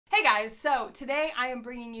guys, so today I am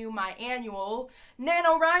bringing you my annual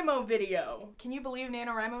NaNoWriMo video. Can you believe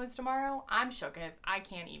NaNoWriMo is tomorrow? I'm shooketh. I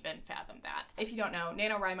can't even fathom that. If you don't know,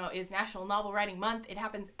 NaNoWriMo is National Novel Writing Month. It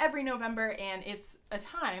happens every November and it's a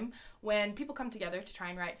time when people come together to try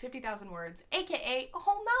and write 50,000 words, aka a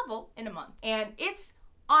whole novel in a month. And it's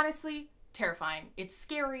honestly terrifying. It's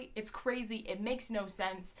scary, it's crazy, it makes no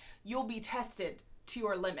sense. You'll be tested to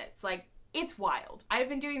your limits. Like, it's wild. I've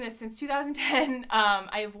been doing this since 2010.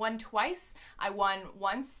 I have won twice. I won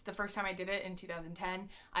once the first time I did it in 2010.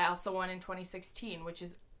 I also won in 2016, which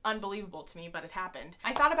is unbelievable to me, but it happened.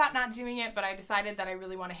 I thought about not doing it, but I decided that I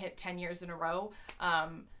really want to hit 10 years in a row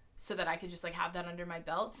so that I could just like have that under my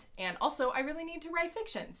belt. And also I really need to write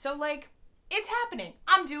fiction. So like, it's happening.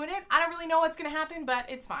 I'm doing it. I don't really know what's gonna happen, but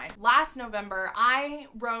it's fine. Last November, I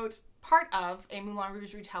wrote part of a Moulin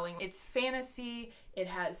Rouge retelling. It's fantasy. It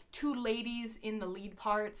has two ladies in the lead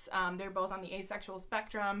parts. They're both on the asexual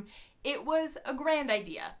spectrum. It was a grand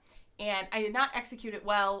idea, and I did not execute it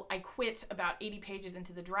well. I quit about 80 pages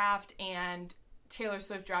into the draft, and Taylor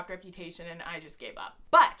Swift dropped Reputation, and I just gave up.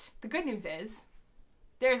 But the good news is,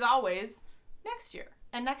 there's always next year.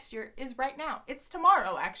 And next year is right now. It's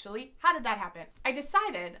tomorrow, actually. How did that happen? I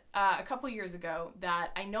decided a couple years ago that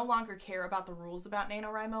I no longer care about the rules about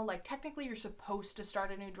NaNoWriMo. Like, technically, you're supposed to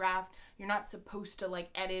start a new draft. You're not supposed to, like,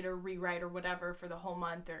 edit or rewrite or whatever for the whole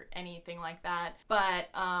month or anything like that. But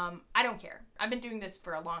I don't care. I've been doing this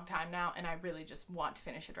for a long time now, and I really just want to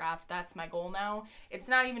finish a draft. That's my goal now. It's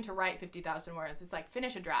not even to write 50,000 words. It's like,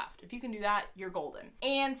 finish a draft. If you can do that, you're golden.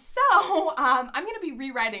 And so, I'm going to be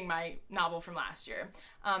rewriting my novel from last year.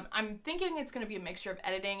 I'm thinking it's going to be a mixture of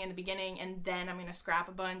editing in the beginning and then I'm going to scrap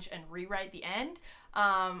a bunch and rewrite the end.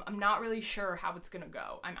 I'm not really sure how it's going to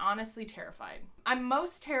go. I'm honestly terrified. I'm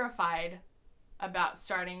most terrified about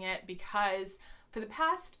starting it because for the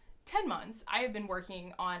past 10 months, I have been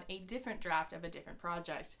working on a different draft of a different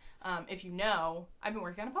project. If you know, I've been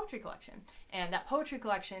working on a poetry collection, and that poetry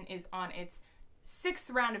collection is on its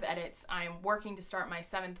 6th round of edits. I am working to start my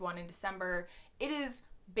 7th one in December. It is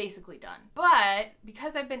basically done. But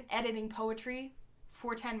because I've been editing poetry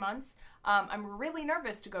for 10 months, I'm really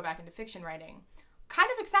nervous to go back into fiction writing. Kind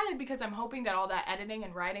of excited because I'm hoping that all that editing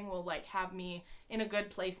and writing will like have me in a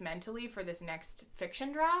good place mentally for this next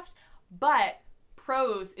fiction draft. But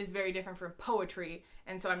prose is very different from poetry,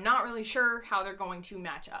 and so I'm not really sure how they're going to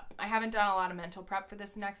match up. I haven't done a lot of mental prep for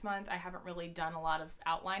this next month. I haven't really done a lot of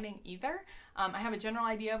outlining either. I have a general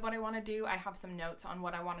idea of what I want to do. I have some notes on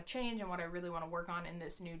what I want to change and what I really want to work on in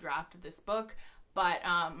this new draft of this book, but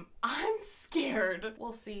I'm scared.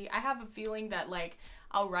 We'll see. I have a feeling that like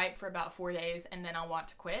I'll write for about 4 days and then I'll want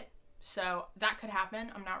to quit. So that could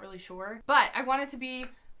happen. I'm not really sure. But I want it to be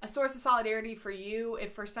a source of solidarity for you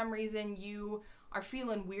if for some reason you are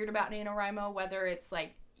feeling weird about NaNoWriMo, whether it's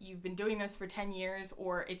like you've been doing this for 10 years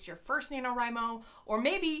or it's your first NaNoWriMo, or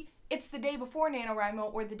maybe it's the day before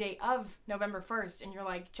NaNoWriMo or the day of November 1st and you're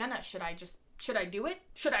like, Jenna, should I do it?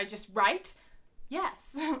 Should I just write?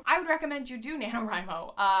 Yes. I would recommend you do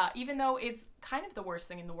NaNoWriMo. Even though it's kind of the worst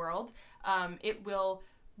thing in the world, it will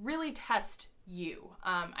really test you.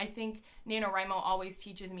 I think NaNoWriMo always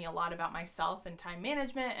teaches me a lot about myself and time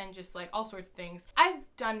management and just like all sorts of things. I've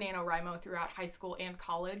done NaNoWriMo throughout high school and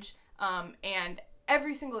college, and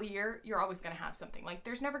every single year you're always going to have something. Like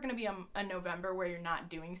there's never going to be a November where you're not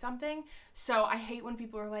doing something. So I hate when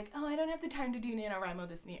people are like, oh, I don't have the time to do NaNoWriMo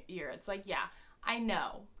this year. It's like, yeah, I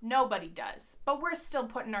know. Nobody does. But we're still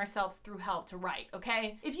putting ourselves through hell to write,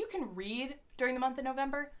 okay? If you can read during the month of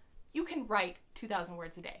November, you can write 2,000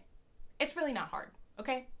 words a day. It's really not hard,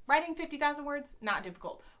 okay? Writing 50,000 words, not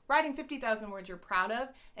difficult. Writing 50,000 words you're proud of,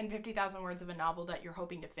 and 50,000 words of a novel that you're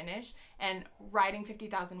hoping to finish, and writing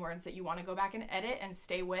 50,000 words that you want to go back and edit and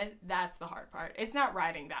stay with, that's the hard part. It's not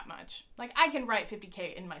writing that much. Like, I can write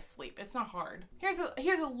 50K in my sleep. It's not hard. Here's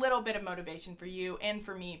a little bit of motivation for you and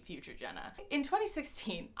for me, future Jenna. In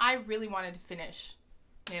 2016, I really wanted to finish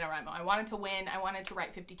NaNoWriMo. I wanted to win. I wanted to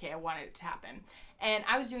write 50K. I wanted it to happen. And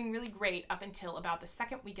I was doing really great up until about the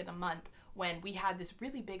 2nd week of the month when we had this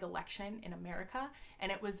really big election in America,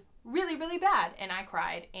 and it was really, really bad. And I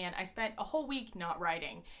cried, and I spent a whole week not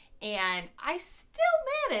writing. And I still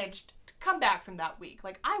managed to come back from that week.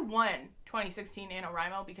 Like, I won 2016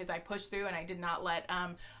 NaNoWriMo because I pushed through and I did not let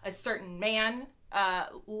a certain man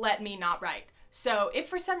let me not write. So if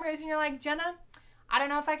for some reason you're like, Jenna, I don't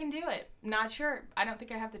know if I can do it. Not sure. I don't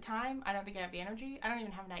think I have the time. I don't think I have the energy. I don't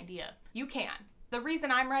even have an idea. You can. The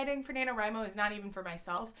reason I'm writing for NaNoWriMo is not even for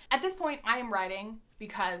myself. At this point, I am writing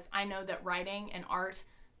because I know that writing and art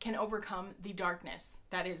can overcome the darkness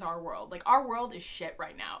that is our world. Like, our world is shit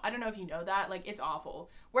right now. I don't know if you know that. Like, it's awful.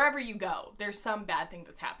 Wherever you go, there's some bad thing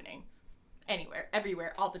that's happening. Anywhere,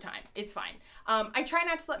 everywhere, all the time. It's fine. I try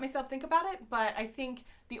not to let myself think about it, but I think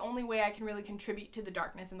the only way I can really contribute to the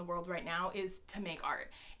darkness in the world right now is to make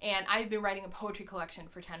art. And I've been writing a poetry collection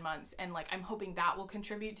for 10 months, and, like, I'm hoping that will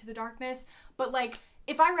contribute to the darkness. But, like,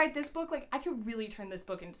 if I write this book, like, I could really turn this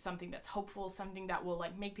book into something that's hopeful, something that will,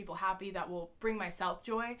 like, make people happy, that will bring myself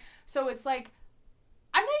joy. So it's like,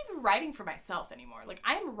 I'm not even writing for myself anymore. Like,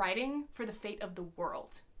 I am writing for the fate of the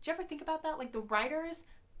world. Did you ever think about that? Like, the writers,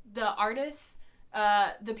 the artists,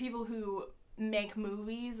 the people who make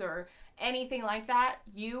movies or anything like that,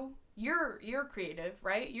 you're creative,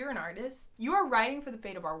 right? You're an artist. You are writing for the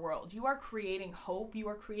fate of our world. You are creating hope. You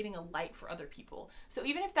are creating a light for other people. So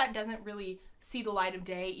even if that doesn't really see the light of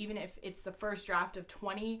day, even if it's the first draft of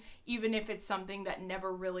 20, even if it's something that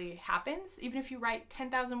never really happens, even if you write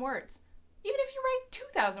 10,000 words, even if you write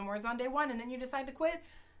 2,000 words on day one and then you decide to quit,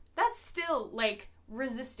 that's still, like,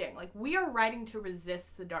 resisting. Like, we are writing to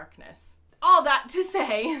resist the darkness. All that to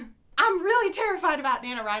say, I'm really terrified about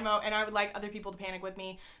NaNoWriMo, and I would like other people to panic with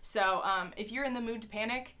me. So if you're in the mood to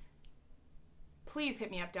panic, please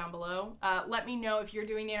hit me up down below. Let me know if you're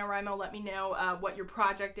doing NaNoWriMo. Let me know what your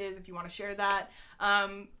project is, if you want to share that.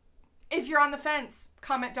 If you're on the fence,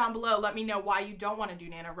 comment down below. Let me know why you don't want to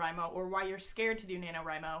do NaNoWriMo or why you're scared to do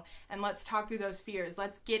NaNoWriMo. And let's talk through those fears.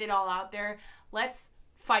 Let's get it all out there. Let's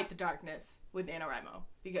fight the darkness with NaNoWriMo,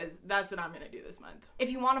 because that's what I'm going to do this month.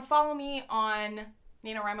 If you want to follow me on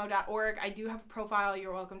nanowrimo.org, I do have a profile.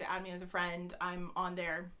 You're welcome to add me as a friend. I'm on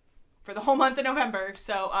there for the whole month of November.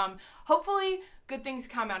 So hopefully good things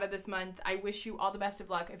come out of this month. I wish you all the best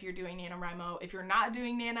of luck if you're doing NaNoWriMo. If you're not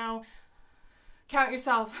doing Nano, count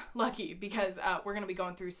yourself lucky, because we're going to be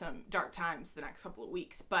going through some dark times the next couple of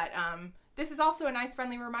weeks. But this is also a nice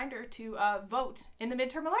friendly reminder to vote in the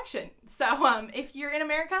midterm election. So if you're in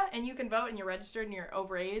America and you can vote and you're registered and you're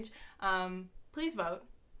over age, please vote.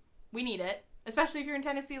 We need it, especially if you're in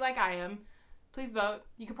Tennessee like I am. Please vote.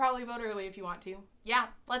 You could probably vote early if you want to. Yeah,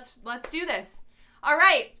 let's do this. All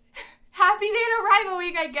right. Happy NaNoWriMo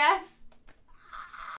week, I guess.